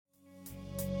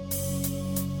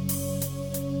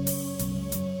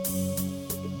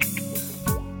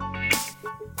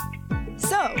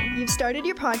You've started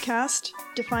your podcast,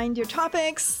 defined your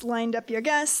topics, lined up your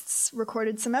guests,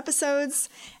 recorded some episodes,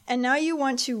 and now you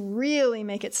want to really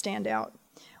make it stand out.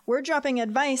 We're dropping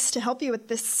advice to help you with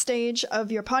this stage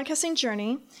of your podcasting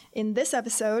journey in this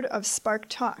episode of Spark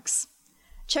Talks.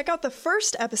 Check out the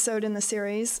first episode in the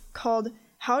series called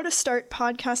How to Start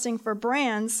Podcasting for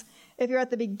Brands if you're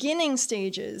at the beginning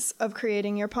stages of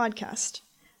creating your podcast.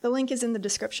 The link is in the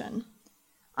description.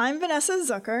 I'm Vanessa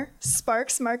Zucker,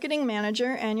 Spark's marketing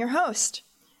manager and your host.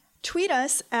 Tweet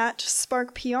us at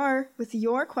SparkPR with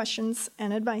your questions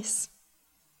and advice.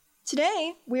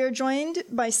 Today, we are joined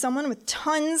by someone with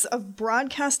tons of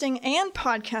broadcasting and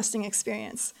podcasting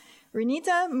experience,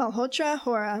 Renita Malhotra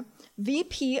Hora,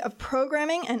 VP of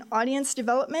Programming and Audience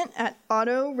Development at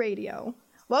Auto Radio.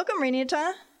 Welcome,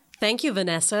 Renita. Thank you,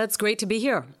 Vanessa. It's great to be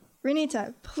here.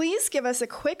 Renita, please give us a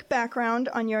quick background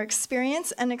on your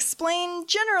experience and explain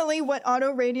generally what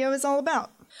Auto Radio is all about.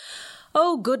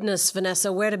 Oh, goodness,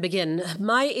 Vanessa, where to begin?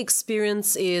 My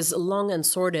experience is long and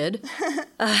sordid.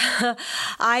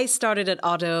 I started at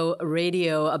Auto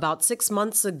Radio about 6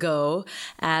 months ago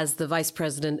as the Vice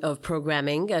President of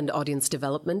Programming and Audience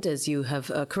Development, as you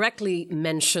have correctly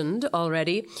mentioned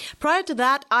already. Prior to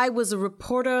that, I was a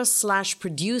reporter /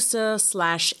 producer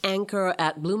 / anchor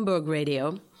at Bloomberg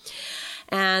Radio.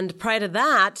 And prior to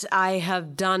that, I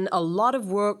have done a lot of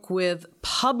work with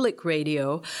public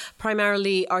radio,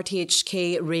 primarily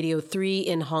RTHK Radio 3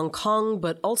 in Hong Kong,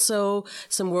 but also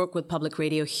some work with public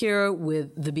radio here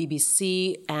with the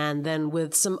BBC and then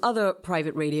with some other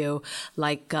private radio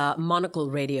like Monocle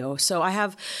Radio. So I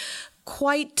have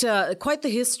quite the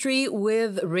history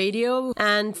with radio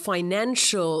and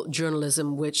financial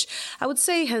journalism, which I would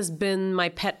say has been my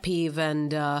pet peeve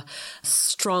and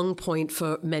strong point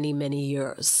for many, many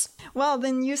years. Well,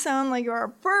 then you sound like you are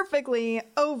perfectly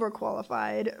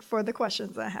overqualified for the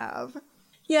questions I have.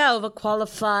 Yeah,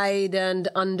 overqualified and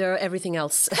under everything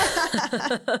else.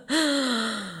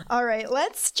 All right,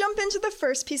 let's jump into the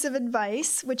first piece of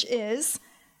advice, which is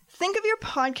think of your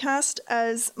podcast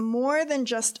as more than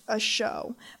just a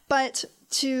show. But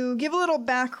to give a little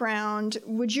background,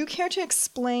 would you care to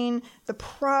explain the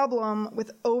problem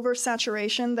with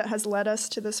oversaturation that has led us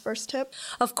to this first tip?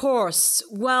 Of course.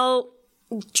 Well,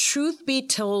 truth be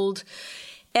told,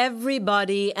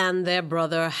 everybody and their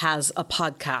brother has a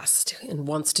podcast and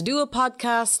wants to do a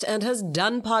podcast and has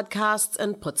done podcasts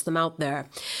and puts them out there.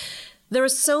 There are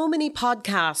so many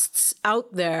podcasts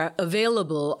out there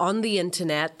available on the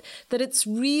internet that it's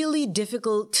really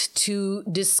difficult to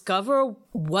discover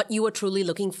what you are truly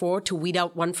looking for, to weed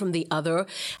out one from the other,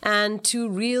 and to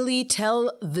really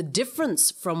tell the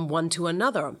difference from one to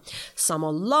another. Some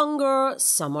are longer,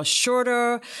 some are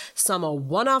shorter, some are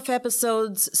one-off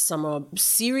episodes, some are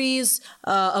series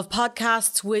of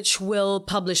podcasts which will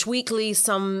publish weekly,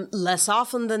 some less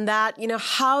often than that. You know,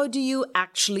 how do you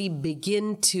actually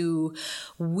begin to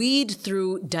weed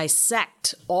through,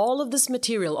 dissect all of this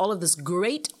material, all of this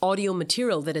great audio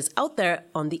material that is out there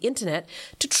on the internet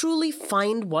to truly find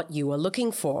what you are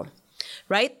looking for,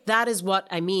 right? That is what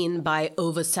I mean by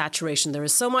oversaturation. There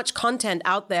is so much content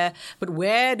out there, but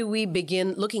where do we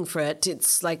begin looking for it?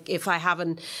 It's like if I have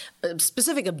a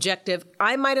specific objective,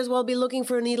 I might as well be looking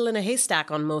for a needle in a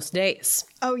haystack on most days.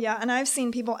 Oh yeah, and I've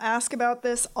seen people ask about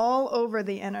this all over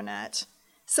the internet.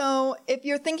 So if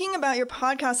you're thinking about your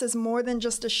podcast as more than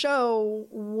just a show,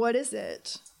 what is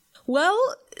it? Well,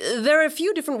 there are a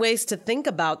few different ways to think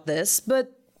about this,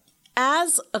 but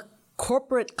as a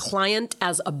corporate client,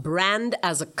 as a brand,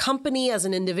 as a company, as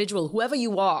an individual, whoever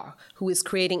you are who is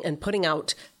creating and putting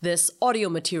out this audio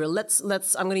material,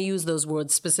 I'm going to use those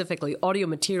words specifically, audio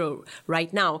material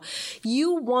right now.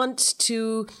 You want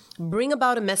to bring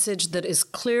about a message that is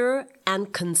clear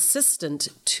and consistent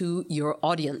to your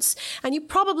audience. And you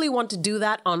probably want to do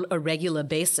that on a regular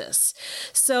basis.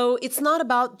 So it's not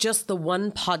about just the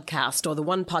one podcast or the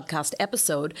one podcast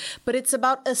episode, but it's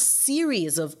about a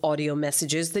series of audio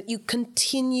messages that you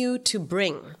continue to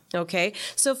bring. Okay,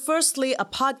 so firstly, a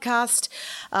podcast,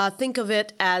 think of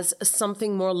it as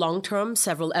something more long-term,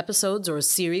 several episodes or a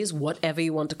series, whatever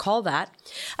you want to call that.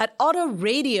 At Auto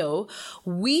Radio,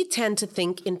 we tend to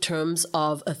think in terms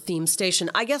of a theme station.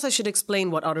 I guess I should explain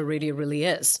what Auto Radio really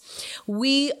is.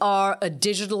 We are a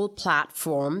digital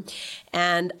platform,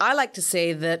 and I like to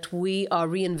say that we are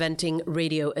reinventing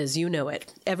radio as you know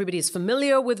it. Everybody is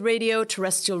familiar with radio,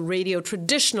 terrestrial radio,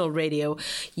 traditional radio.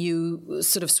 You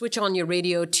sort of switch on your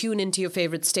radio, tune into your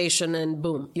favorite station, and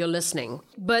boom, you're listening.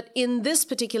 But in this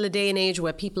particular day and age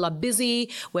where people are busy,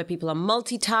 where people are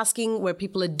multitasking, where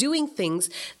people are doing things,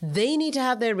 they need to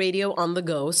have their radio on the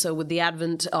go. So with the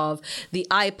advent of the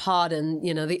iPod and,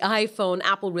 the iPhone,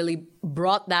 Apple really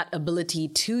brought that ability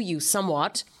to you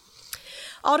somewhat.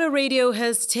 Auto radio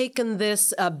has taken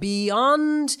this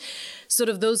beyond sort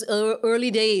of those early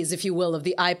days, if you will, of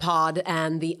the iPod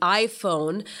and the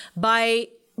iPhone by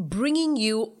bringing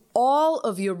you all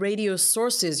of your radio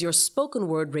sources, your spoken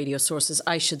word radio sources,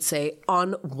 I should say,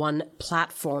 on one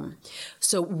platform.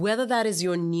 So whether that is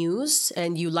your news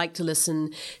and you like to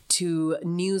listen to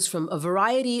news from a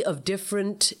variety of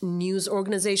different news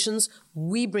organizations,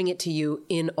 we bring it to you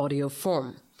in audio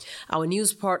form. Our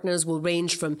news partners will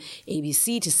range from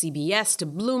ABC to CBS to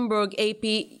Bloomberg,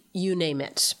 AP, you name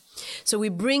it. So we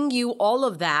bring you all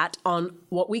of that on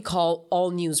what we call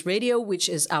All News Radio, which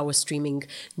is our streaming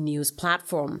news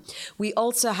platform. We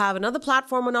also have another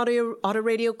platform on auto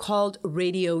radio called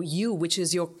Radio U, which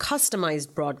is your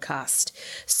customized broadcast.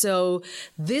 So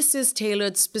this is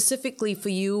tailored specifically for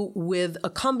you with a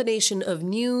combination of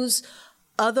news,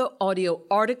 other audio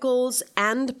articles,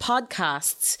 and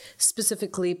podcasts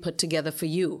specifically put together for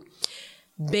you,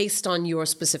 based on your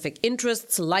specific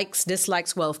interests, likes,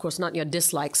 dislikes. Well, of course, not your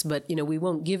dislikes, but, we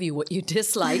won't give you what you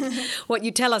dislike, what you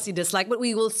tell us you dislike, but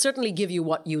we will certainly give you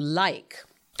what you like.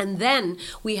 And then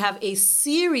we have a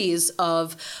series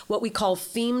of what we call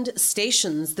themed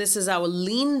stations. This is our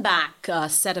lean back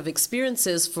set of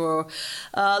experiences for,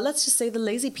 let's just say, the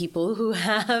lazy people who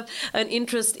have an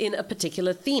interest in a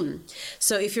particular theme.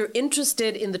 So if you're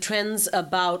interested in the trends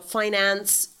about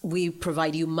finance, we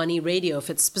provide you Money Radio. If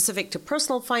it's specific to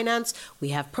personal finance, we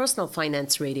have Personal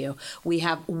Finance Radio. We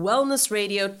have Wellness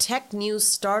Radio, Tech News,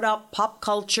 Startup, Pop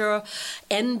Culture,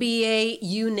 NBA,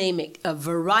 you name it. A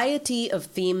variety of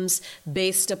themes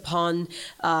based upon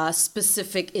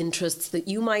specific interests that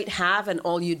you might have, and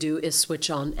all you do is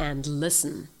switch on and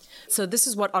listen. So this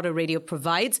is what Auto Radio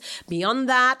provides. Beyond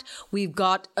that, we've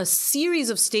got a series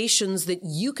of stations that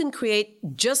you can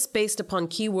create just based upon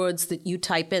keywords that you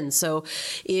type in. So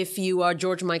if you are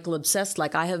George Michael obsessed,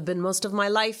 like I have been most of my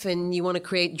life, and you want to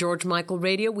create George Michael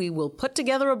Radio, we will put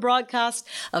together a broadcast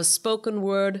of spoken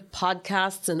word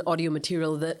podcasts and audio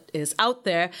material that is out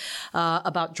there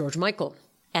about George Michael,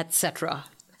 etc.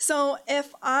 So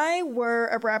if I were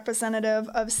a representative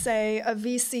of, say, a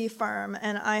VC firm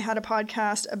and I had a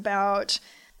podcast about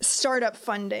startup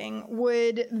funding,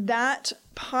 would that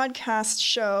podcast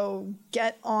show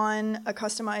get on a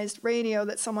customized radio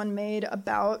that someone made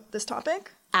about this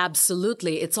topic?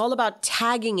 Absolutely. It's all about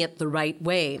tagging it the right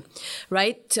way,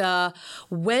 right?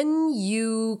 When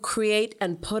you create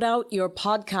and put out your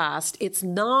podcast, it's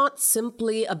not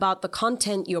simply about the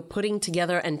content you're putting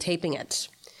together and taping it.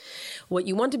 What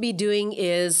you want to be doing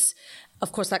is,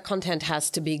 of course, that content has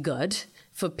to be good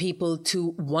for people to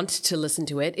want to listen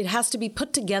to it. It has to be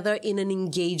put together in an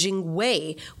engaging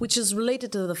way, which is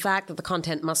related to the fact that the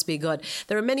content must be good.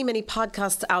 There are many, many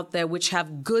podcasts out there which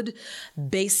have good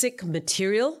basic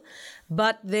material,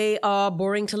 but they are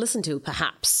boring to listen to,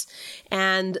 perhaps.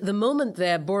 And the moment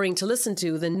they're boring to listen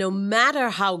to, then no matter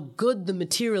how good the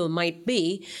material might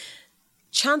be,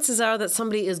 chances are that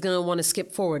somebody is going to want to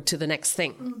skip forward to the next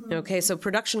thing. Mm-hmm. Okay, so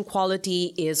production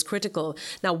quality is critical.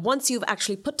 Now, once you've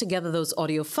actually put together those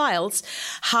audio files,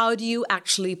 how do you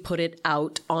actually put it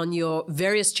out on your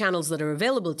various channels that are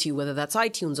available to you, whether that's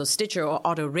iTunes or Stitcher or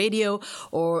Auto Radio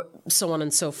or so on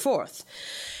and so forth?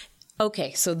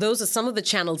 Okay, so those are some of the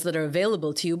channels that are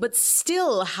available to you, but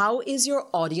still, how is your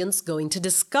audience going to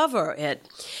discover it?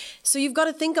 So you've got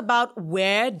to think about,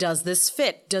 where does this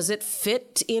fit? Does it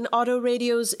fit in Auto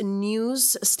Radio's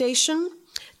news station?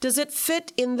 Does it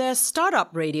fit in their startup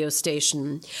radio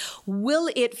station? Will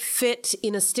it fit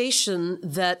in a station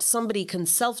that somebody can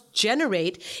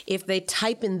self-generate if they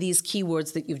type in these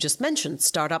keywords that you've just mentioned,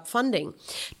 startup funding?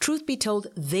 Truth be told,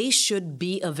 they should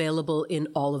be available in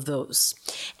all of those.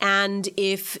 And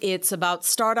if it's about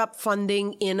startup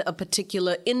funding in a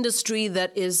particular industry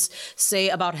that is, say,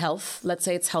 about health, let's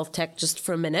say it's health tech just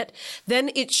for a minute,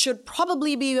 then it should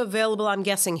probably be available, I'm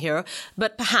guessing here,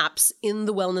 but perhaps in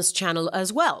the wellness channel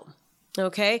as well.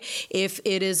 Okay, if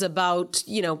it is about,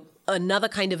 another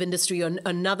kind of industry or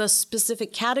another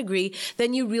specific category,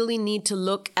 then you really need to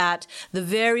look at the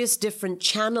various different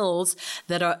channels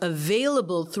that are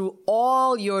available through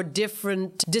all your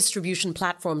different distribution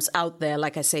platforms out there.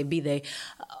 Like I say, be they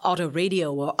Auto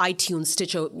Radio or iTunes,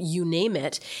 Stitcher, you name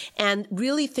it, and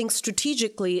really think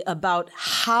strategically about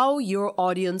how your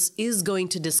audience is going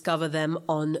to discover them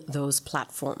on those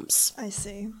platforms. I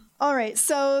see. All right,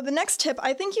 so the next tip,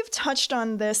 I think you've touched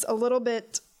on this a little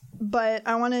bit, but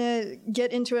I want to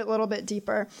get into it a little bit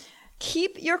deeper.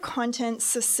 Keep your content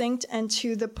succinct and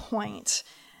to the point.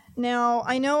 Now,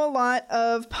 I know a lot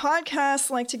of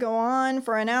podcasts like to go on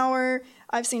for an hour.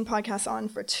 I've seen podcasts on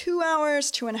for 2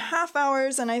 hours, 2.5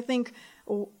 hours, and I think,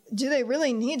 do they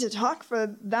really need to talk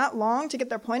for that long to get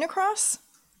their point across?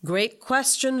 Great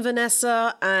question,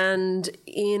 Vanessa. And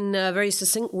in very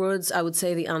succinct words, I would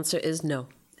say the answer is no.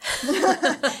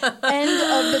 End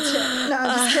of the tip. No,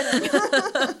 I'm just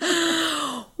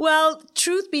kidding. Well,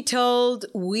 truth be told,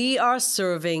 we are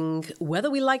serving, whether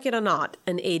we like it or not,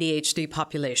 an ADHD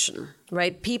population,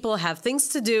 right? People have things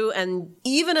to do, and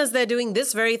even as they're doing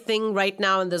this very thing right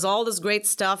now, and there's all this great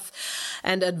stuff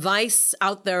and advice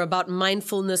out there about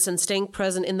mindfulness and staying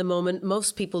present in the moment,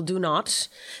 most people do not.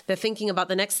 They're thinking about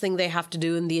the next thing they have to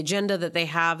do and the agenda that they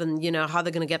have and, how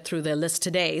they're going to get through their list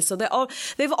today. So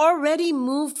they've already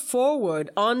moved forward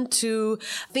onto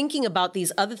thinking about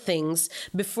these other things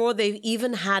before they've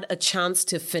even had a chance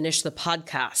to finish the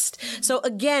podcast. So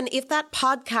again, if that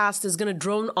podcast is going to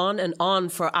drone on and on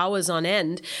for hours on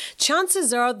end,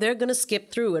 chances are they're going to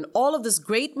skip through, and all of this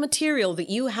great material that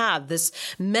you have, this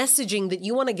messaging that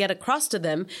you want to get across to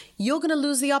them, you're going to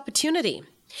lose the opportunity.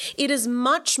 It is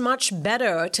much, much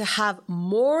better to have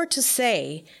more to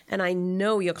say, and I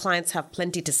know your clients have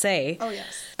plenty to say. Oh, yes.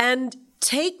 And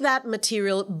take that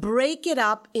material, break it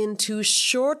up into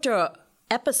shorter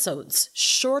episodes,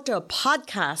 shorter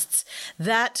podcasts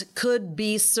that could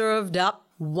be served up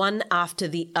one after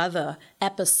the other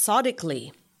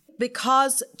episodically.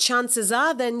 Because chances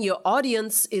are then your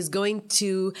audience is going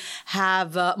to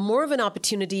have more of an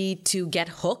opportunity to get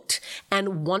hooked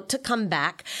and want to come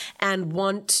back and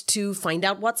want to find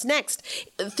out what's next.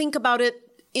 Think about it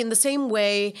in the same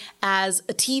way as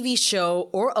a TV show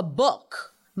or a book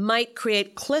might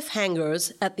create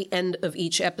cliffhangers at the end of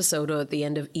each episode or at the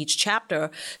end of each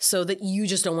chapter so that you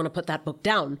just don't want to put that book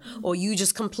down, or you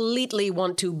just completely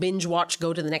want to binge watch,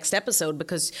 go to the next episode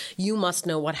because you must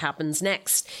know what happens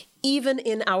next. Even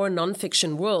in our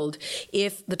nonfiction world,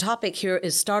 if the topic here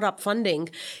is startup funding,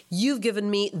 you've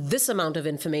given me this amount of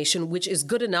information, which is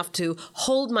good enough to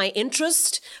hold my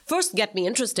interest. First, get me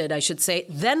interested, I should say,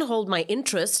 then hold my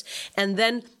interest, and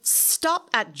then stop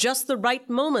at just the right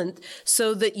moment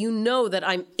so that you know that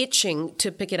I'm itching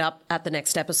to pick it up at the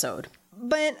next episode.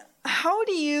 But how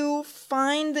do you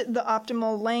find the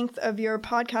optimal length of your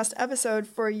podcast episode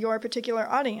for your particular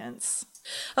audience?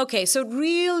 Okay, so it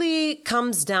really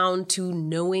comes down to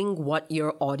knowing what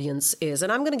your audience is.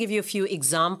 And I'm going to give you a few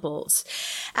examples.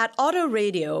 At Auto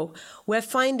Radio, we're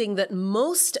finding that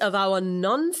most of our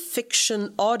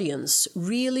nonfiction audience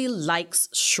really likes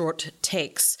short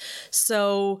takes.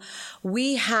 So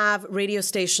we have radio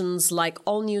stations like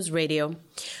All News Radio,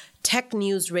 Tech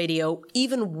News Radio,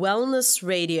 even Wellness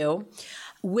Radio,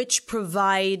 which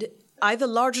provide either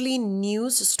largely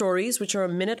news stories, which are a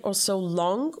minute or so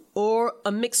long, or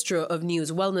a mixture of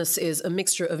news. Wellness is a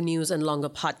mixture of news and longer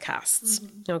podcasts.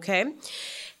 Mm-hmm. Okay?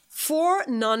 For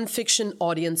nonfiction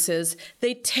audiences,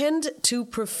 they tend to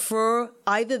prefer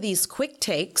either these quick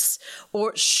takes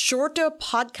or shorter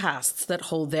podcasts that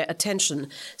hold their attention.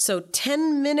 So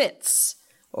 10 minutes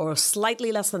or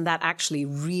slightly less than that actually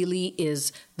really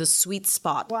is the sweet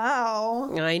spot.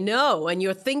 Wow. I know. And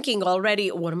you're thinking already,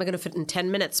 what am I going to fit in 10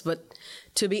 minutes? But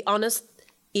to be honest,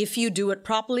 if you do it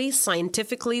properly,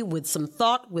 scientifically, with some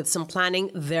thought, with some planning,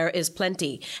 there is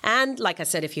plenty. And like I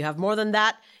said, if you have more than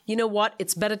that, you know what?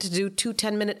 It's better to do 2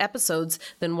 10-minute episodes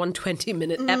than 1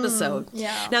 20-minute episode.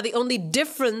 Yeah. Now, the only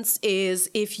difference is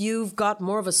if you've got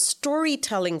more of a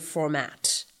storytelling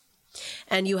format,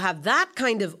 and you have that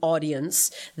kind of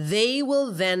audience, they will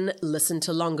then listen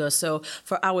to longer. So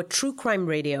for our true crime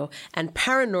radio and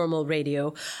paranormal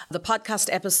radio, the podcast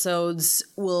episodes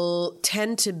will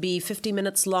tend to be 50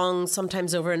 minutes long,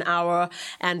 sometimes over an hour,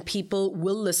 and people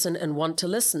will listen and want to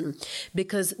listen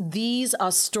because these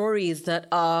are stories that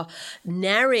are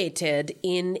narrated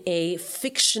in a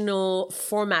fictional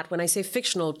format. When I say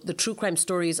fictional, the true crime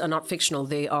stories are not fictional.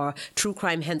 They are true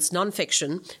crime, hence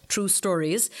nonfiction, true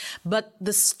stories. But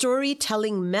the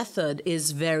storytelling method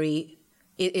is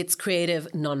it's creative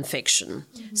nonfiction.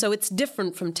 Mm-hmm. So it's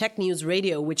different from Tech News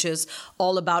Radio, which is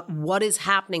all about what is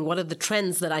happening, what are the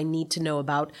trends that I need to know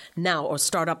about now, or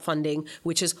startup funding,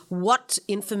 which is what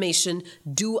information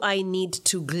do I need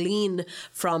to glean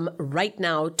from right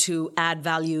now to add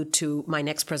value to my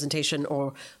next presentation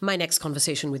or my next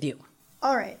conversation with you.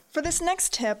 All right. For this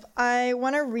next tip, I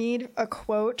want to read a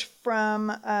quote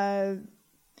from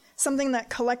something that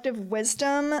Collective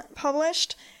Wisdom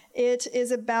published. It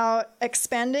is about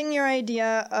expanding your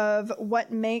idea of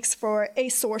what makes for a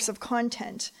source of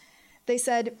content. They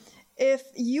said, If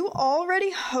you already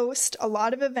host a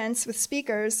lot of events with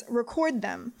speakers, record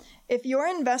them. If your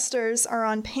investors are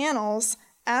on panels,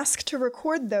 ask to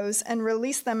record those and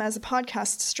release them as a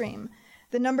podcast stream.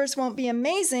 The numbers won't be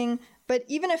amazing, but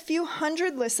even a few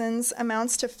hundred listens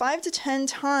amounts to 5 to 10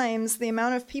 times the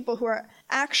amount of people who are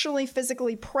actually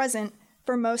physically present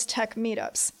for most tech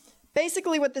meetups.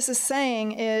 Basically, what this is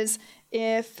saying is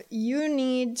if you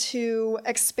need to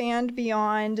expand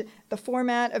beyond the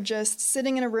format of just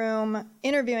sitting in a room,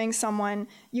 interviewing someone,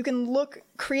 you can look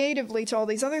creatively to all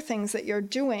these other things that you're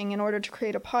doing in order to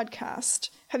create a podcast.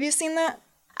 Have you seen that?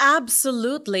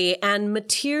 Absolutely. And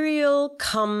material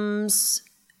comes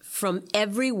from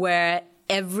everywhere,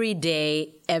 every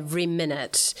day, every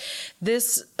minute.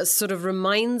 This sort of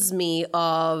reminds me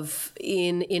of,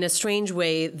 in a strange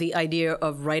way, the idea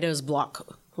of writer's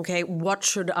block. Okay, what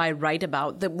should I write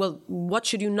about? Well, what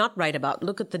should you not write about?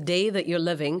 Look at the day that you're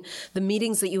living, the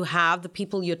meetings that you have, the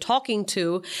people you're talking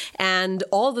to, and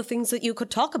all the things that you could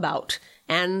talk about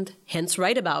and hence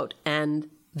write about, and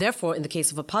therefore, in the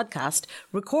case of a podcast,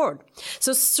 record.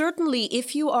 So certainly,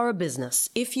 if you are a business,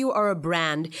 if you are a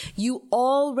brand, you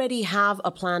already have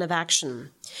a plan of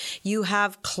action. You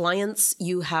have clients,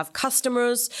 you have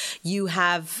customers, you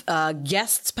have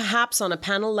guests perhaps on a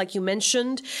panel like you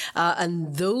mentioned,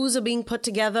 and those are being put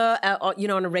together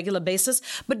on a regular basis.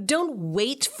 But don't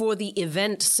wait for the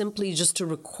event simply just to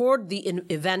record the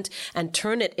event and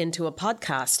turn it into a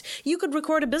podcast. You could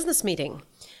record a business meeting.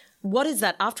 What is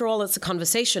that? After all, it's a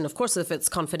conversation. Of course, if it's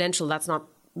confidential, that's not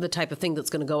the type of thing that's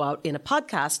going to go out in a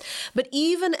podcast. But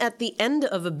even at the end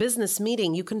of a business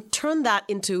meeting, you can turn that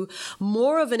into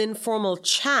more of an informal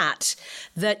chat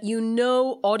that you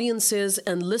know audiences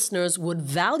and listeners would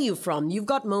value from. You've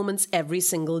got moments every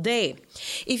single day.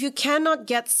 If you cannot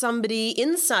get somebody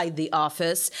inside the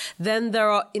office, then there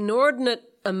are inordinate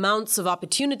amounts of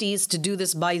opportunities to do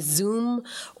this by Zoom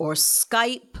or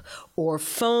Skype or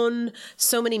phone.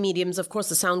 So many mediums. Of course,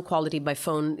 the sound quality by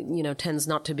phone, tends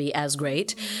not to be as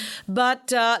great. But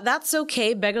that's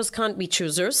okay. Beggars can't be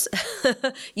choosers.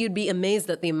 You'd be amazed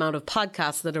at the amount of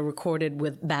podcasts that are recorded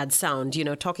with bad sound.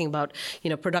 Talking about,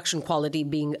 production quality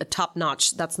being top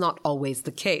notch. That's not always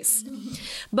the case.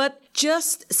 But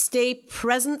just stay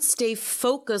present, stay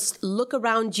focused, look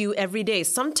around you every day.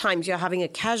 Sometimes you're having a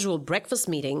casual breakfast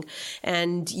meeting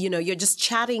and, you're just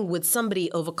chatting with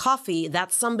somebody over coffee.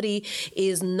 That somebody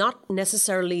is not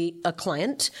necessarily a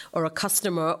client or a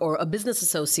customer or a business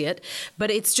associate,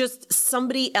 but it's just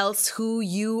somebody else who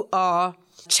you are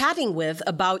chatting with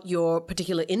about your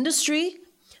particular industry.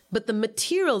 But the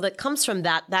material that comes from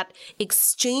that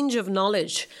exchange of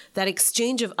knowledge, that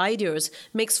exchange of ideas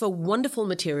makes for wonderful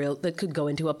material that could go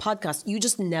into a podcast. You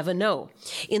just never know.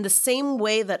 In the same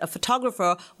way that a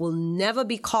photographer will never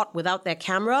be caught without their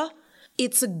camera,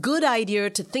 it's a good idea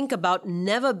to think about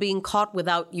never being caught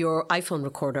without your iPhone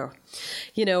recorder,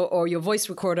 or your voice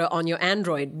recorder on your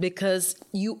Android, because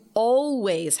you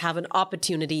always have an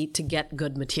opportunity to get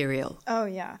good material. Oh,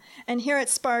 yeah. And here at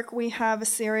Spark, we have a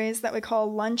series that we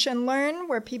call Lunch and Learn,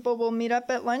 where people will meet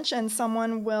up at lunch and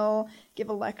someone will give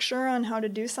a lecture on how to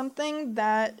do something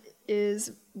that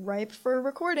is ripe for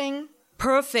recording.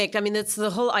 Perfect. I mean, it's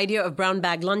the whole idea of brown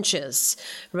bag lunches,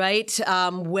 right?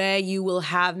 Where you will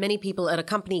have many people at a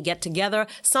company get together.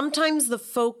 Sometimes the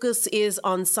focus is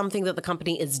on something that the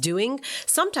company is doing.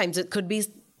 Sometimes it could be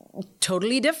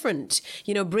totally different.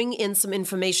 Bring in some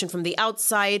information from the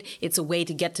outside. It's a way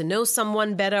to get to know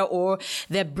someone better, or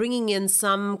they're bringing in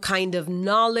some kind of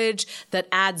knowledge that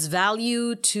adds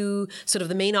value to sort of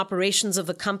the main operations of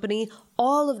the company.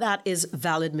 All of that is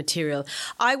valid material.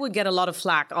 I would get a lot of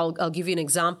flack. I'll give you an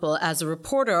example. As a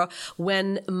reporter,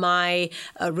 when my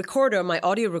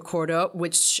audio recorder,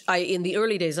 which in the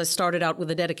early days, I started out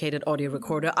with a dedicated audio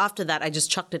recorder. After that, I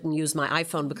just chucked it and used my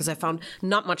iPhone because I found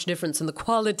not much difference in the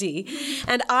quality.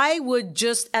 And I would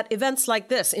just, at events like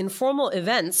this, informal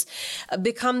events,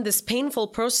 become this painful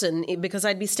person because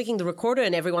I'd be sticking the recorder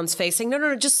in everyone's face saying,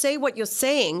 no, just say what you're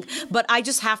saying, but I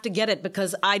just have to get it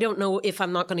because I don't know if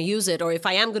I'm not going to use it, or if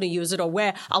I am going to use it, or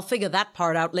where. I'll figure that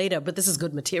part out later, but this is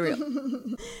good material.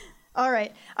 All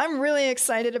right. I'm really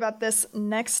excited about this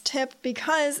next tip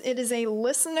because it is a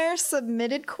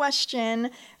listener-submitted question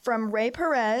from Ray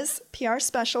Perez, PR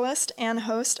specialist and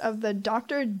host of the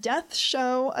Dr. Death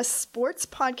Show, a sports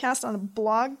podcast on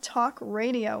Blog Talk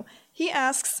Radio. He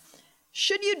asks,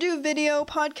 should you do video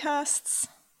podcasts?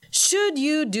 Should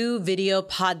you do video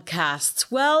podcasts?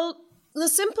 Well, the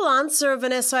simple answer,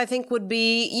 Vanessa, I think would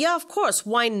be, yeah, of course.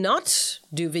 Why not?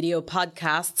 do video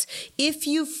podcasts if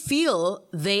you feel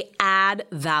they add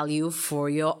value for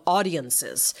your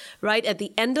audiences, right? At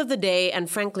the end of the day, and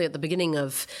frankly, at the beginning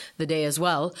of the day as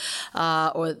well,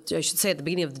 or I should say at the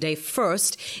beginning of the day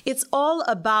first, it's all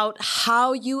about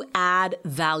how you add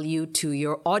value to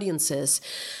your audiences.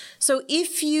 So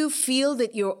if you feel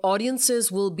that your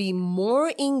audiences will be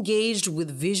more engaged with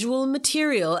visual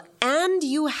material and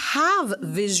you have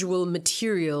visual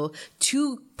material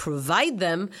to provide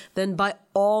them, then by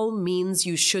all means,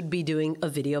 you should be doing a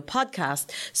video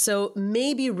podcast. So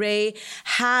maybe Ray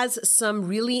has some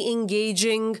really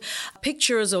engaging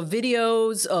pictures or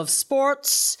videos of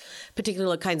sports,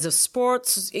 particular kinds of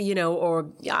sports,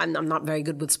 or I'm not very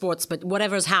good with sports, but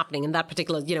whatever's happening in that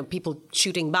particular, people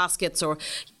shooting baskets or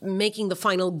making the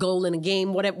final goal in a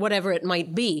game, whatever it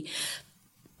might be.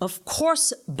 Of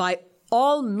course, by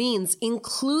all means,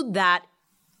 include that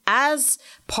as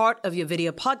part of your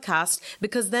video podcast,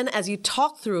 because then as you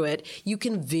talk through it, you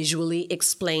can visually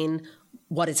explain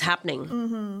what is happening.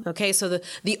 Mm-hmm. Okay, so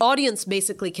the audience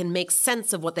basically can make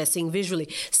sense of what they're seeing visually.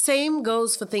 Same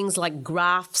goes for things like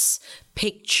graphs,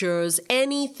 pictures,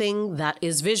 anything that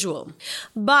is visual.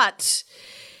 But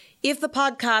if the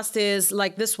podcast is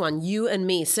like this one, you and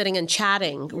me sitting and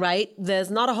chatting, right? There's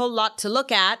not a whole lot to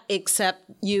look at except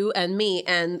you and me.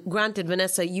 And granted,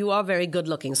 Vanessa, you are very good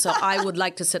looking, so I would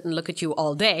like to sit and look at you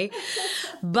all day.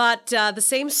 But the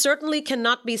same certainly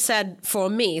cannot be said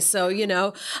for me. So,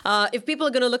 if people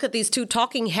are going to look at these two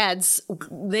talking heads,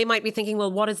 they might be thinking,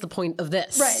 well, what is the point of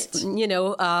this?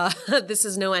 Right. This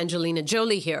is no Angelina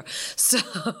Jolie here.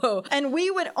 So, and we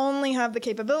would only have the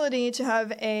capability to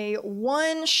have a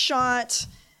one-shot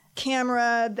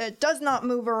camera that does not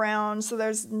move around, so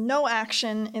there's no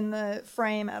action in the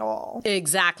frame at all.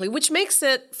 Exactly, which makes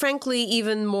it, frankly,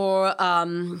 even more,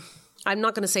 I'm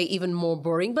not going to say even more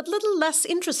boring, but a little less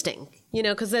interesting,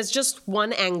 because there's just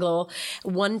one angle,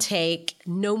 one take,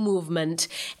 no movement,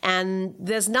 and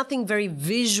there's nothing very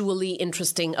visually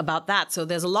interesting about that. So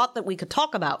there's a lot that we could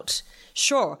talk about,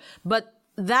 sure, but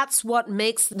that's what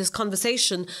makes this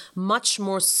conversation much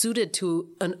more suited to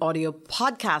an audio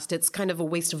podcast. It's kind of a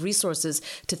waste of resources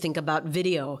to think about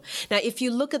video. Now, if you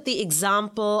look at the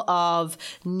example of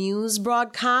news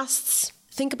broadcasts,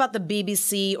 think about the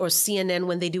BBC or CNN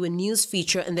when they do a news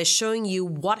feature and they're showing you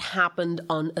what happened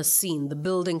on a scene. The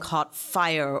building caught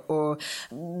fire, or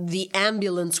the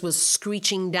ambulance was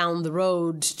screeching down the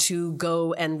road to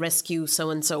go and rescue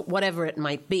so-and-so, whatever it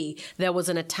might be. There was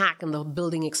an attack and the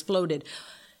building exploded.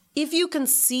 If you can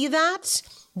see that,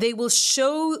 they will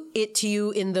show it to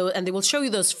you and they will show you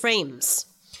those frames.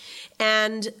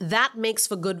 And that makes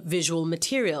for good visual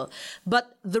material.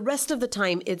 But the rest of the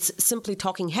time, it's simply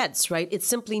talking heads, right? It's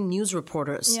simply news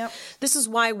reporters. Yep. This is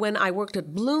why when I worked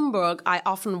at Bloomberg, I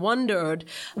often wondered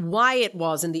why it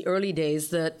was in the early days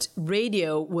that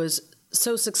radio was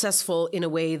so successful in a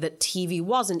way that TV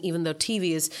wasn't, even though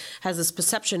TV has this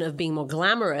perception of being more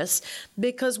glamorous,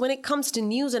 because when it comes to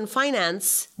news and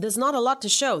finance, there's not a lot to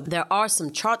show. There are some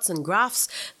charts and graphs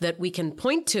that we can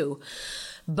point to,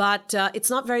 but it's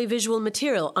not very visual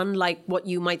material, unlike what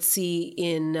you might see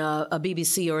in a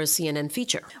BBC or a CNN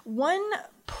feature. One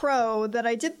pro that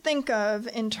I did think of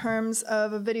in terms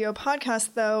of a video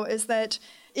podcast, though, is that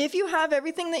if you have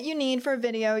everything that you need for a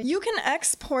video, you can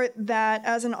export that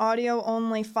as an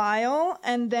audio-only file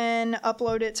and then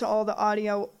upload it to all the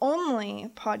audio-only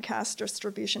podcast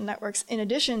distribution networks in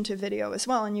addition to video as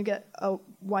well, and you get a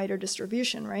wider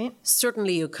distribution, right?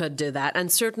 Certainly you could do that, and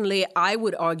certainly I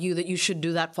would argue that you should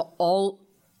do that for all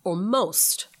or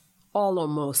most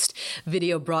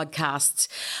video broadcasts.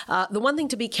 The one thing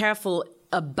to be careful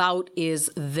about is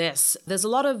this. There's a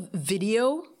lot of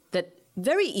video that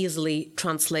very easily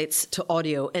translates to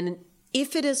audio. And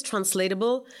if it is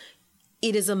translatable,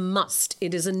 it is a must.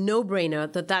 It is a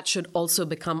no-brainer that should also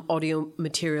become audio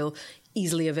material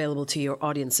easily available to your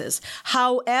audiences.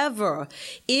 However,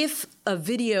 if a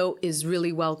video is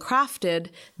really well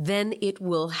crafted, then it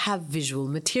will have visual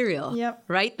material. Yep.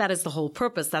 Right? That is the whole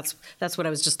purpose. That's what I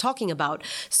was just talking about.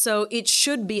 So it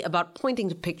should be about pointing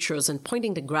to pictures and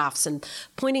pointing to graphs and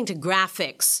pointing to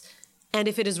graphics. And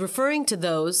if it is referring to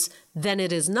those, then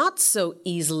it is not so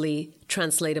easily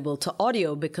translatable to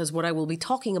audio, because what I will be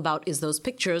talking about is those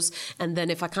pictures. And then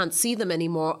if I can't see them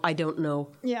anymore, I don't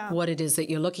know what it is that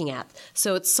you're looking at.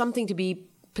 So it's something to be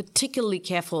particularly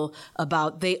careful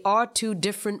about. They are two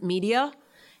different media,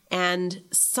 and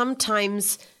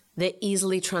sometimes they're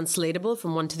easily translatable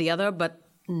from one to the other, but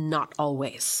not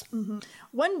always. Mm-hmm.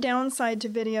 One downside to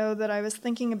video that I was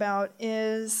thinking about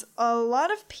is a lot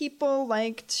of people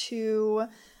like to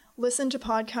listen to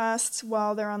podcasts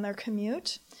while they're on their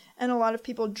commute, and a lot of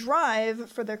people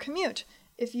drive for their commute.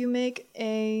 if you make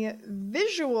a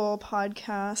visual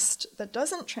podcast that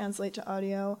doesn't translate to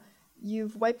audio,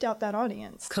 you've wiped out that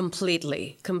audience.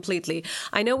 Completely.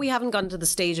 I know we haven't gotten to the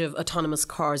stage of autonomous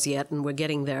cars yet, and we're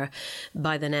getting there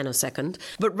by the nanosecond.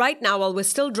 But right now, while we're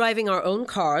still driving our own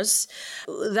cars,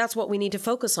 that's what we need to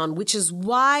focus on, which is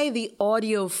why the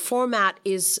audio format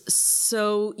is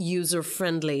so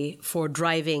user-friendly for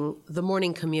driving the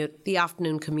morning commute, the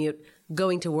afternoon commute,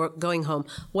 going to work, going home,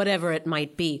 whatever it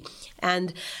might be.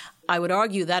 And I would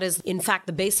argue that is, in fact,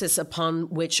 the basis upon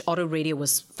which auto radio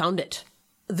was founded.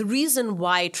 The reason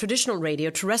why traditional radio,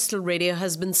 terrestrial radio,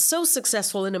 has been so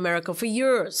successful in America for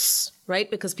years, right?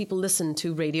 Because people listen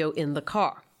to radio in the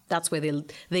car. That's where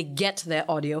they get their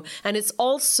audio. And it's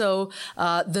also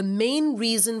the main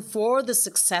reason for the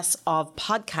success of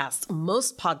podcasts.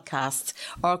 Most podcasts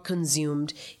are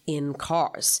consumed in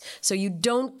cars. So you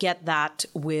don't get that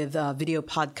with video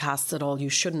podcasts at all. You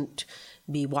shouldn't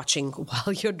be watching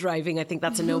while you're driving. I think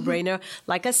that's a no-brainer.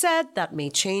 Like I said, that may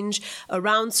change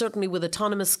around, certainly with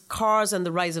autonomous cars and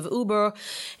the rise of Uber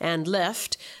and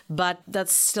Lyft, but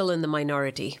that's still in the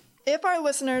minority. If our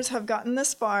listeners have gotten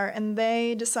this far and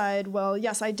they decide, well,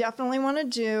 yes, I definitely want to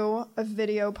do a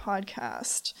video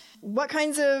podcast, what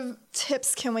kinds of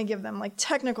tips can we give them? Like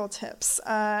technical tips.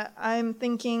 I'm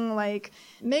thinking like,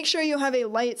 make sure you have a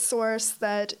light source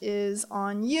that is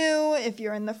on you if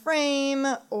you're in the frame,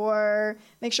 or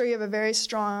make sure you have a very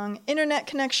strong internet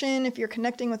connection if you're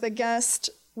connecting with a guest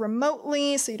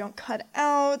remotely so you don't cut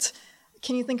out.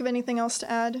 Can you think of anything else to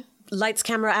add? Lights,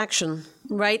 camera, action,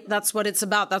 right? That's what it's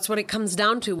about. That's what it comes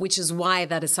down to, which is why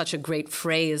that is such a great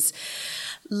phrase.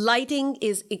 Lighting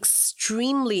is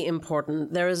extremely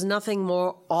important. There is nothing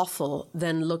more awful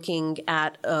than looking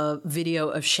at a video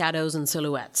of shadows and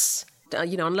silhouettes.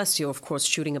 Unless you're, of course,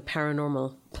 shooting a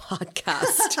paranormal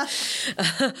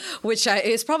podcast, which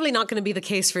is probably not going to be the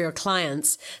case for your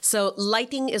clients. So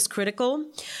lighting is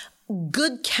critical.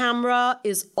 Good camera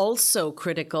is also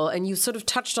critical, and you sort of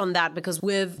touched on that, because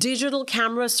with digital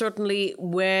camera, certainly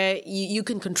where you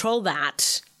can control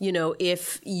that,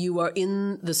 if you are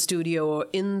in the studio or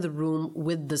in the room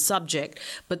with the subject.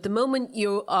 But the moment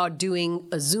you are doing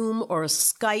a Zoom or a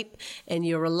Skype and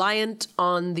you're reliant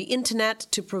on the internet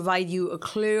to provide you a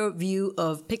clear view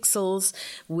of pixels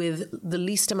with the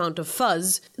least amount of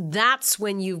fuzz, that's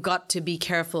when you've got to be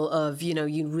careful of,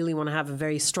 you really want to have a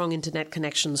very strong internet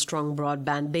connection, strong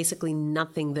broadband, basically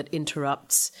nothing that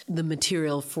interrupts the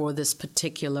material for this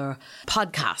particular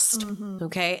podcast. Mm-hmm.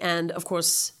 Okay. And of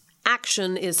course,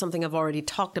 action is something I've already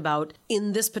talked about.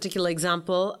 In this particular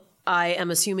example, I am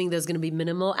assuming there's going to be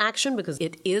minimal action because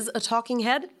it is a talking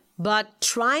head. But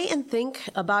try and think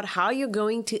about how you're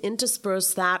going to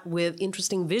intersperse that with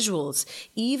interesting visuals,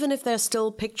 even if they're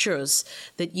still pictures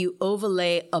that you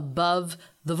overlay above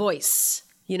the voice,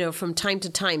 from time to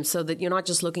time, so that you're not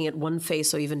just looking at one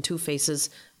face or even two faces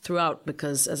throughout,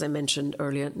 because, as I mentioned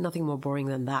earlier, nothing more boring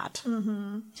than that.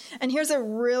 Mm-hmm. And here's a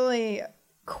really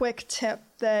quick tip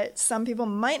that some people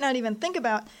might not even think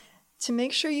about: to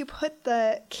make sure you put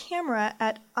the camera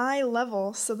at eye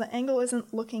level so the angle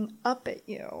isn't looking up at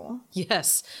you.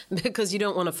 Yes, because you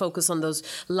don't want to focus on those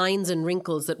lines and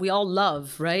wrinkles that we all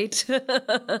love, right?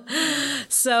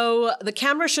 So the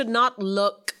camera should not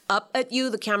look up at you.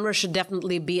 The camera should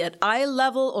definitely be at eye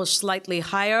level or slightly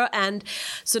higher. And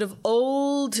sort of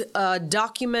old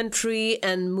documentary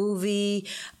and movie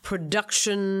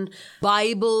production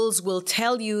Bibles will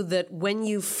tell you that when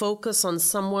you focus on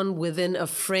someone within a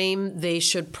frame, they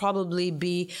should probably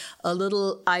be a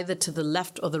little either to the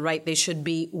left or the right. They should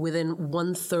be within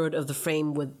 1/3 of the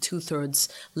frame with 2/3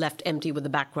 left empty with the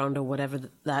background or whatever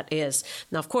that is.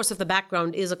 Now, of course, if the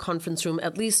background is a conference room,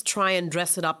 at least try and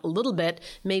dress it up a little bit.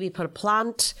 Maybe put a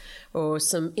plant or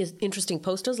some interesting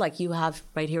posters like you have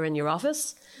right here in your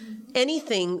office. Mm-hmm.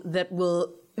 Anything that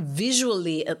will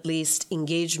visually at least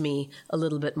engage me a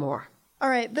little bit more. All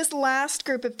right, this last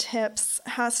group of tips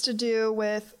has to do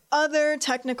with other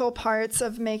technical parts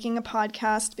of making a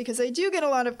podcast, because I do get a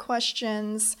lot of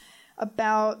questions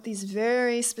about these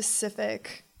very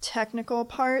specific technical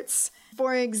parts.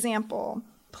 For example,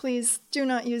 please do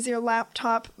not use your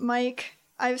laptop mic.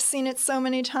 I've seen it so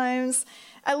many times.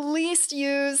 At least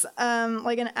use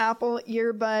like an Apple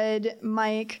earbud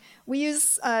mic. We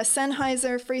use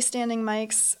Sennheiser freestanding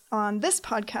mics on this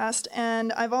podcast,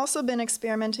 and I've also been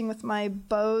experimenting with my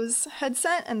Bose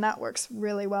headset, and that works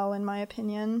really well in my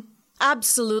opinion.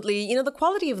 Absolutely. The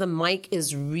quality of the mic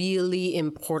is really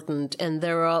important, and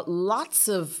there are lots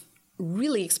of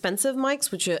really expensive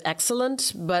mics, which are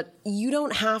excellent, but you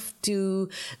don't have to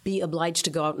be obliged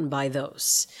to go out and buy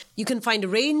those. You can find a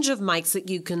range of mics that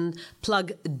you can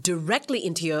plug directly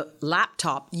into your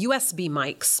laptop, USB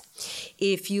mics.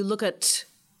 If you look at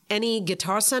any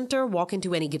Guitar Center, walk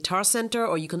into any Guitar Center,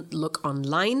 or you can look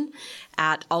online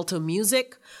at Alto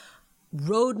Music,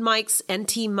 Rode mics,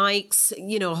 NT mics,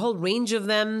 a whole range of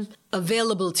them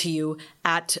available to you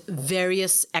at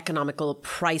various economical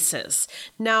prices.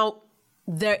 Now,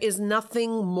 there is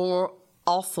nothing more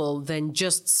awful than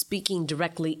just speaking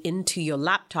directly into your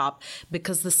laptop,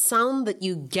 because the sound that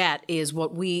you get is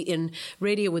what we in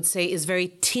radio would say is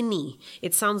very tinny.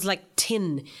 It sounds like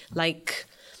tin, like...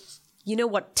 You know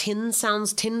what tin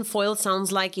foil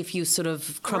sounds like if you sort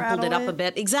of crumpled it up a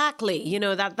bit? Exactly.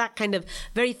 That kind of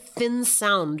very thin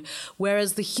sound.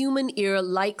 Whereas the human ear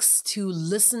likes to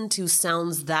listen to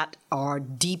sounds that are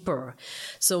deeper.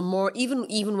 So more,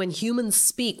 even when humans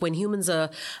speak, when humans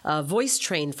are voice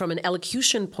trained from an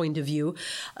elocution point of view,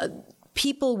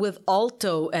 people with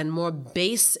alto and more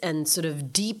bass and sort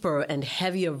of deeper and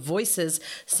heavier voices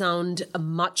sound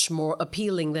much more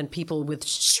appealing than people with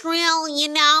shrill,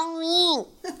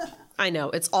 I know,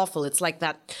 it's awful. It's like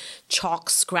that chalk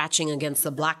scratching against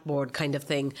the blackboard kind of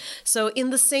thing. So in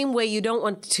the same way, you don't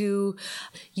want to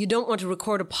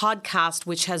record a podcast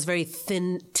which has very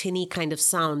thin, tinny kind of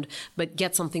sound, but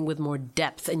get something with more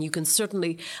depth. And you can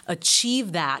certainly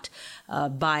achieve that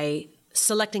by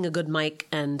selecting a good mic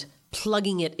and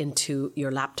plugging it into your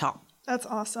laptop. That's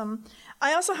awesome.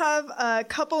 I also have a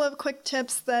couple of quick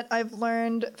tips that I've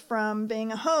learned from being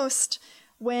a host.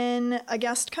 When a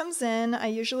guest comes in, I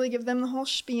usually give them the whole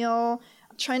spiel,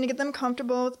 trying to get them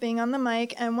comfortable with being on the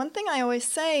mic. And one thing I always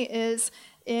say is,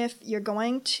 if you're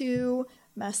going to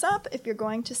mess up, if you're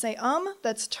going to say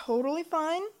that's totally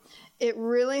fine. It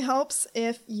really helps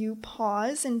if you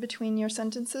pause in between your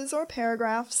sentences or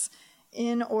paragraphs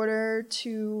in order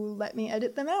to let me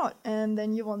edit them out. And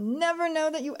then you will never know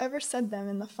that you ever said them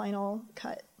in the final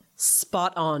cut.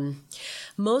 Spot on.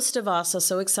 Most of us are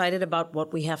so excited about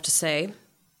what we have to say,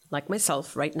 like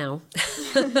myself right now,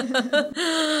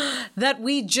 that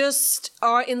we just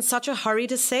are in such a hurry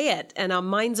to say it. And our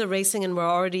minds are racing and we're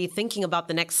already thinking about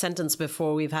the next sentence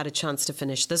before we've had a chance to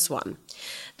finish this one.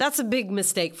 That's a big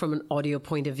mistake from an audio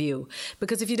point of view,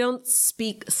 because if you don't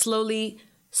speak slowly,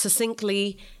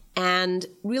 succinctly, and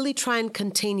really try and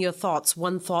contain your thoughts,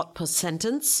 one thought per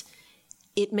sentence,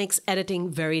 it makes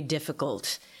editing very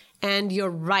difficult. And you're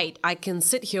right, I can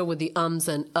sit here with the ums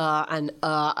and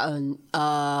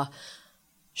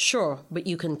sure, but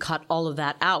you can cut all of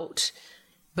that out.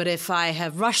 But if I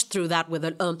have rushed through that with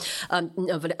an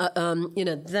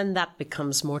then that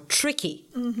becomes more tricky,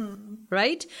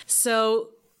 right? So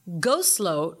go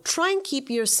slow, try and keep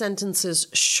your sentences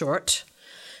short.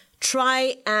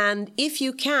 Try and, if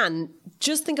you can,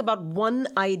 just think about one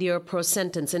idea per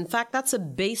sentence. In fact, that's a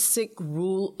basic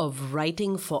rule of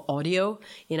writing for audio.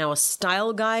 In our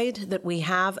style guide that we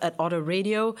have at Auto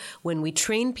Radio, when we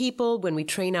train people, when we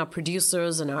train our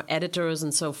producers and our editors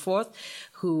and so forth,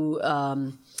 who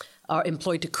are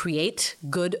employed to create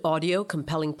good audio,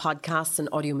 compelling podcasts and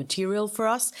audio material for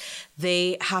us,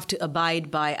 they have to abide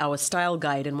by our style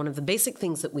guide. And one of the basic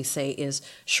things that we say is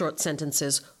short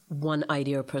sentences, one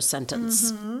idea per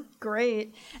sentence.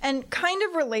 Great. And kind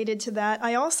of related to that,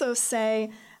 I also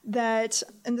say that,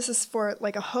 and this is for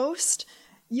like a host,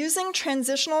 using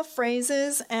transitional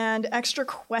phrases and extra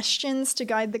questions to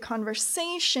guide the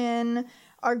conversation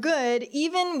are good,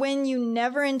 even when you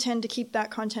never intend to keep that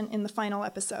content in the final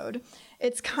episode.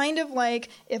 It's kind of like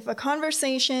if a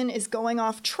conversation is going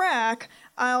off track,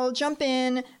 I'll jump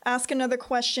in, ask another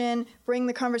question, bring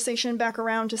the conversation back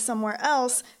around to somewhere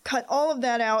else, cut all of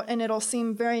that out, and it'll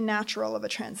seem very natural of a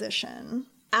transition.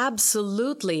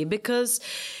 Absolutely, because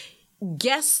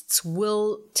guests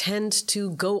will tend to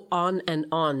go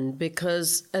on,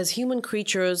 because as human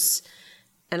creatures,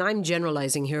 and I'm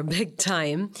generalizing here big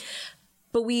time,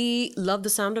 but we love the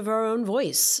sound of our own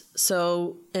voice.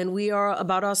 So, and we are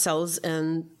about ourselves,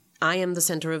 and I am the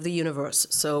center of the universe.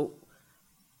 So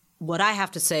what I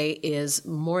have to say is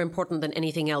more important than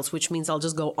anything else, which means I'll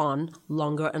just go on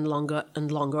longer and longer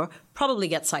and longer, probably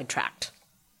get sidetracked.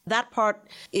 That part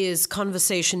is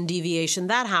conversation deviation.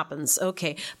 That happens.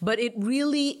 Okay. But it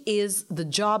really is the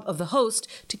job of the host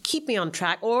to keep me on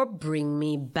track or bring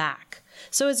me back.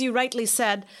 So as you rightly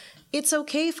said, it's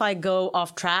okay if I go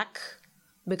off track,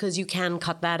 because you can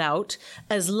cut that out,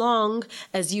 as long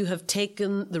as you have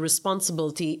taken the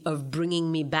responsibility of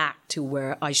bringing me back to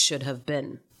where I should have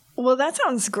been. Well, that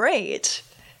sounds great.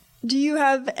 Do you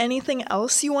have anything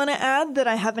else you want to add that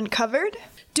I haven't covered?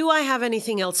 Do I have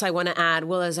anything else I want to add?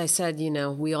 Well, as I said,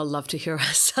 we all love to hear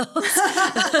ourselves.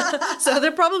 So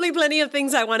there are probably plenty of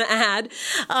things I want to add.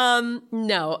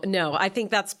 No, I think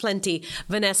that's plenty.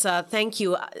 Vanessa, thank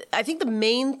you. I think the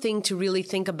main thing to really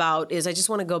think about is, I just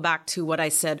want to go back to what I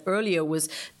said earlier, was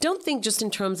don't think just in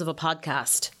terms of a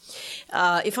podcast.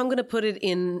 If I'm going to put it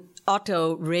in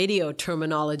auto radio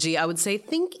terminology, I would say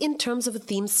think in terms of a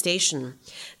theme station,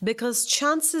 because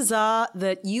chances are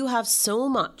that you have so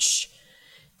much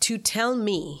to tell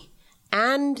me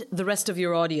and the rest of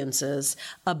your audiences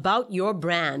about your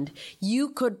brand. You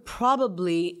could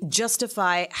probably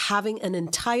justify having an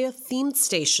entire themed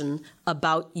station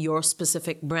about your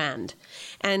specific brand.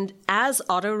 And as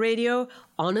Auto Radio,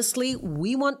 honestly,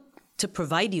 we want to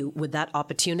provide you with that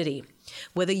opportunity.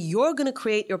 Whether you're going to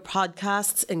create your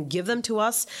podcasts and give them to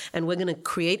us, and we're going to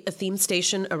create a theme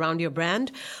station around your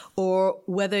brand, or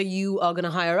whether you are going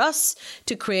to hire us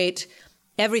to create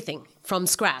everything from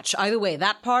scratch. Either way,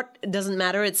 that part doesn't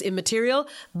matter. It's immaterial.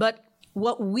 But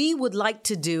what we would like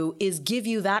to do is give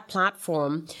you that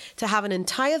platform to have an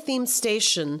entire theme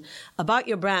station about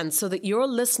your brand, so that your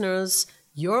listeners,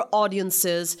 your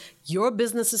audiences, your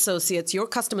business associates, your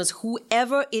customers,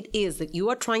 whoever it is that you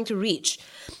are trying to reach,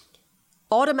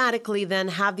 automatically then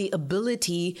have the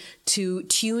ability to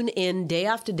tune in day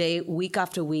after day, week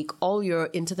after week, all year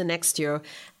into the next year.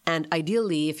 And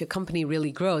ideally, if your company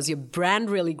really grows, your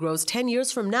brand really grows 10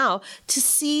 years from now, to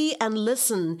see and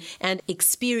listen and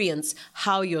experience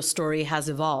how your story has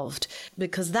evolved.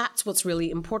 Because that's what's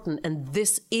really important. And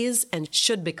this is and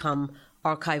should become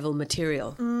archival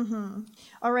material. Mm-hmm.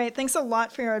 All right. Thanks a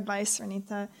lot for your advice,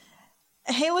 Renita.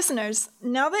 Hey, listeners,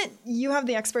 now that you have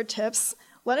the expert tips,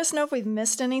 let us know if we've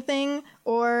missed anything,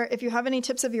 or if you have any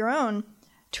tips of your own.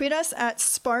 Tweet us at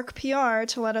SparkPR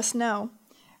to let us know.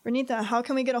 Renita, how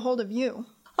can we get a hold of you?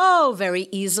 Oh, very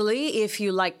easily. If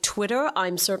you like Twitter,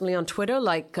 I'm certainly on Twitter,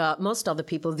 like most other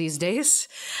people these days.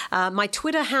 My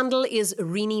Twitter handle is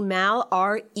ReenieMal,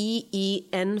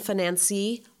 R-E-E-N for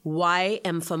Nancy,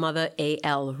 Y-M for Mother,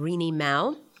 A-L,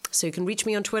 ReenieMal. So you can reach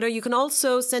me on Twitter. You can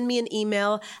also send me an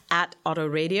email at Auto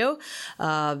Radio.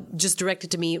 Just direct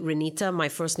it to me, Renita. My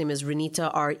first name is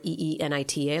Renita,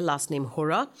 R-E-E-N-I-T-A, last name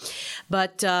Hora.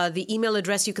 But the email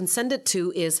address you can send it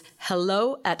to is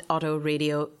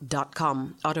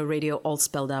hello@autoradio.com. Auto Radio, all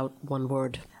spelled out, one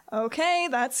word. Okay,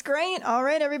 that's great. All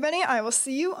right, everybody. I will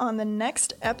see you on the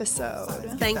next episode.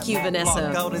 Thank you,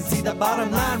 Vanessa. Walk out and see the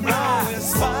bottom line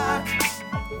rise.